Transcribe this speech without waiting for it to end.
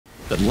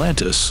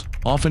Atlantis,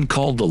 often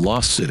called the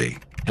Lost City,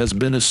 has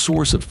been a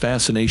source of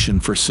fascination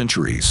for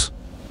centuries.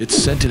 It's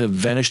said to have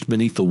vanished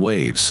beneath the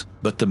waves,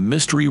 but the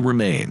mystery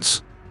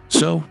remains.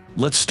 So,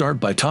 let's start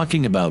by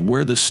talking about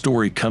where this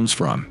story comes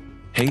from.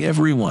 Hey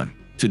everyone!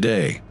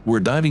 Today, we're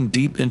diving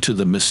deep into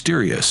the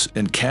mysterious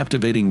and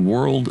captivating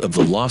world of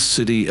the Lost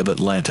City of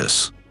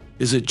Atlantis.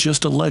 Is it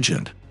just a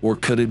legend, or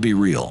could it be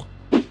real?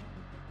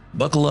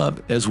 Buckle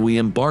up as we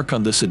embark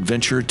on this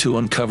adventure to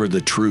uncover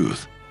the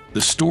truth. The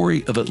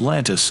story of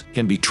Atlantis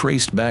can be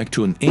traced back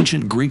to an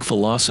ancient Greek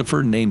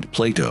philosopher named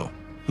Plato,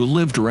 who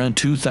lived around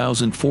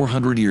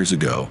 2,400 years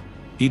ago.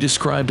 He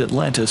described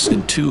Atlantis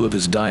in two of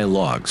his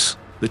dialogues,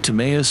 the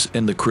Timaeus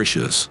and the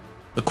Critias.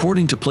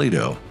 According to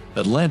Plato,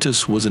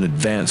 Atlantis was an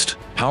advanced,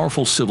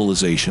 powerful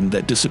civilization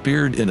that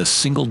disappeared in a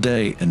single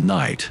day and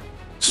night.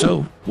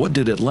 So, what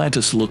did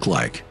Atlantis look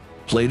like?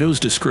 Plato's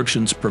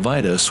descriptions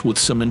provide us with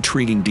some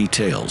intriguing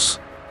details.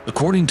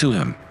 According to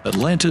him,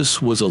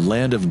 Atlantis was a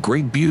land of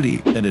great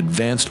beauty and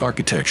advanced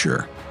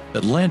architecture.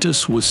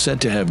 Atlantis was said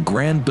to have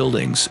grand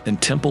buildings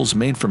and temples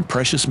made from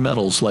precious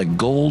metals like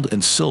gold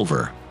and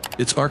silver.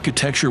 Its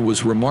architecture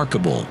was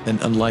remarkable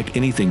and unlike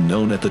anything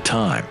known at the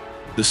time.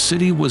 The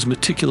city was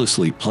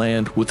meticulously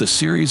planned with a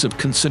series of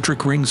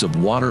concentric rings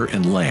of water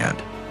and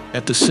land.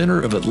 At the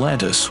center of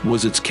Atlantis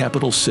was its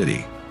capital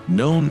city,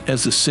 known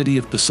as the City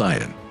of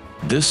Poseidon.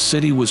 This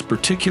city was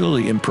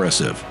particularly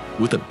impressive,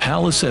 with a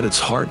palace at its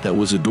heart that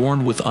was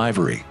adorned with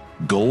ivory,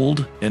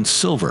 gold, and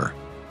silver.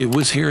 It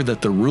was here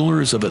that the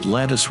rulers of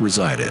Atlantis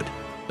resided.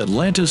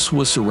 Atlantis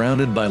was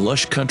surrounded by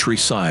lush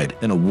countryside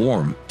and a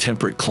warm,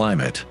 temperate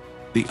climate.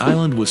 The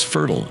island was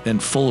fertile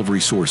and full of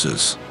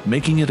resources,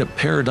 making it a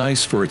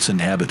paradise for its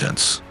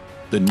inhabitants.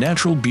 The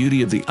natural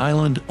beauty of the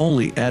island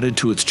only added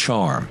to its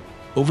charm.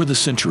 Over the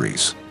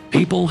centuries,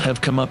 people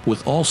have come up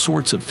with all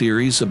sorts of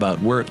theories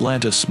about where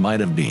Atlantis might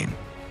have been.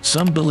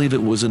 Some believe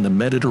it was in the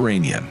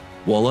Mediterranean,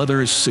 while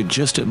others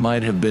suggest it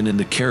might have been in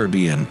the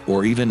Caribbean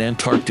or even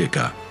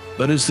Antarctica.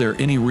 But is there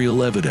any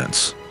real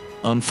evidence?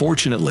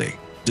 Unfortunately,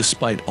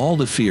 despite all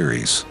the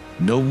theories,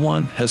 no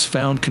one has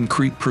found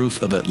concrete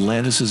proof of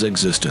Atlantis'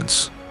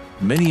 existence.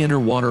 Many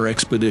underwater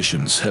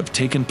expeditions have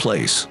taken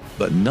place,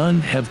 but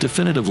none have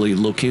definitively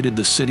located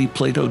the city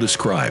Plato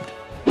described.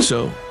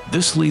 So,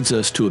 this leads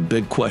us to a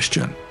big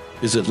question.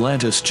 Is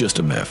Atlantis just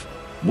a myth?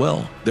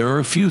 Well, there are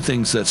a few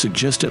things that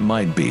suggest it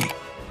might be.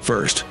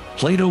 First,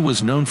 Plato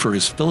was known for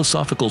his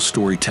philosophical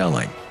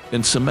storytelling,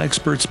 and some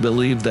experts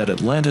believe that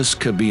Atlantis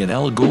could be an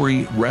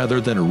allegory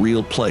rather than a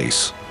real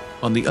place.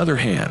 On the other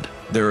hand,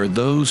 there are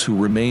those who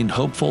remain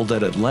hopeful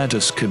that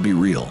Atlantis could be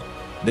real.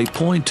 They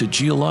point to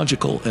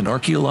geological and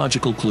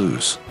archaeological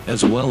clues,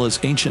 as well as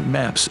ancient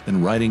maps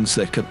and writings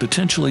that could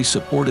potentially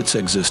support its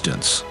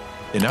existence.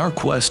 In our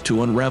quest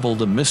to unravel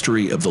the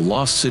mystery of the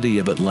Lost City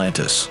of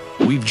Atlantis,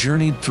 we've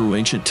journeyed through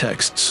ancient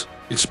texts,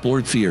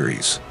 explored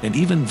theories, and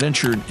even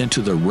ventured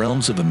into the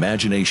realms of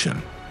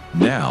imagination.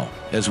 Now,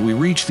 as we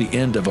reach the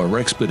end of our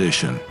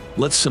expedition,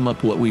 let's sum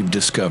up what we've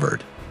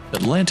discovered.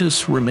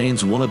 Atlantis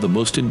remains one of the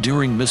most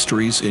enduring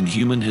mysteries in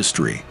human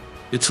history.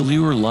 Its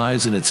allure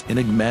lies in its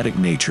enigmatic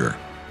nature.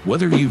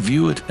 Whether you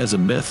view it as a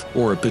myth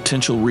or a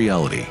potential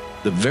reality,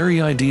 the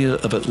very idea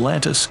of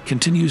Atlantis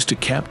continues to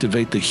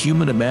captivate the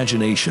human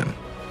imagination.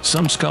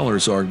 Some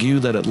scholars argue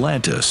that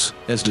Atlantis,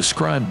 as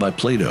described by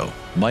Plato,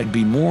 might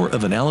be more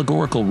of an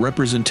allegorical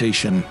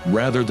representation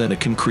rather than a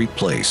concrete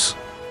place.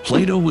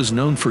 Plato was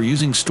known for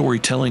using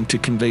storytelling to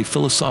convey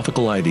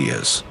philosophical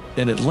ideas,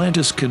 and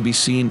Atlantis could be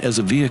seen as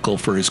a vehicle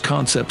for his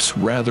concepts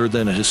rather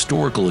than a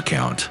historical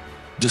account.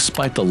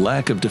 Despite the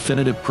lack of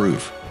definitive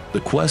proof,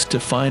 the quest to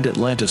find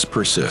Atlantis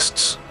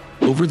persists.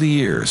 Over the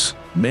years,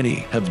 many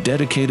have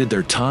dedicated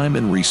their time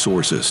and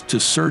resources to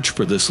search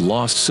for this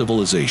lost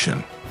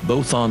civilization,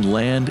 both on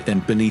land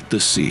and beneath the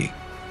sea.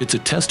 It's a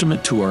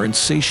testament to our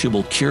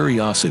insatiable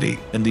curiosity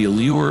and the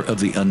allure of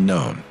the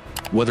unknown.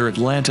 Whether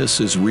Atlantis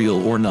is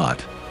real or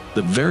not,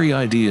 the very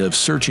idea of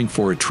searching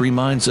for it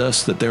reminds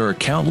us that there are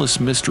countless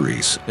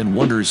mysteries and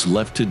wonders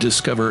left to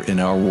discover in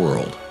our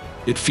world.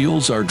 It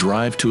fuels our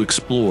drive to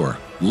explore,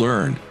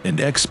 learn, and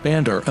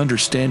expand our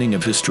understanding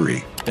of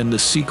history and the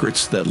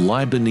secrets that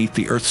lie beneath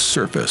the Earth's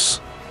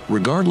surface.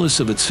 Regardless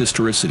of its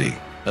historicity,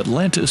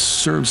 Atlantis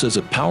serves as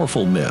a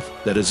powerful myth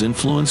that has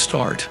influenced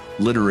art,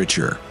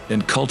 literature,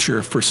 and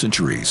culture for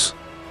centuries.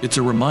 It's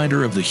a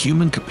reminder of the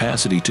human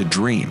capacity to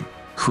dream,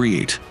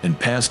 create, and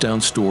pass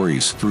down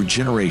stories through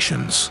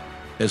generations.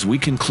 As we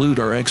conclude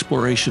our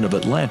exploration of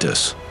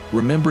Atlantis,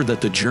 remember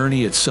that the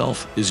journey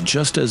itself is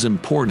just as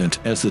important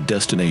as the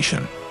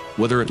destination.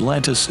 Whether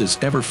Atlantis is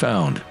ever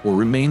found or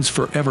remains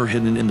forever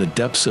hidden in the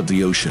depths of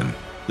the ocean,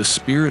 the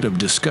spirit of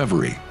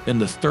discovery and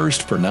the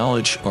thirst for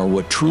knowledge are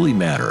what truly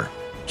matter.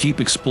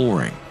 Keep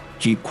exploring,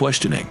 keep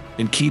questioning,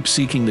 and keep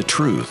seeking the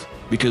truth,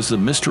 because the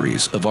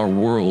mysteries of our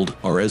world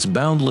are as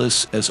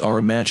boundless as our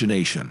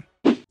imagination.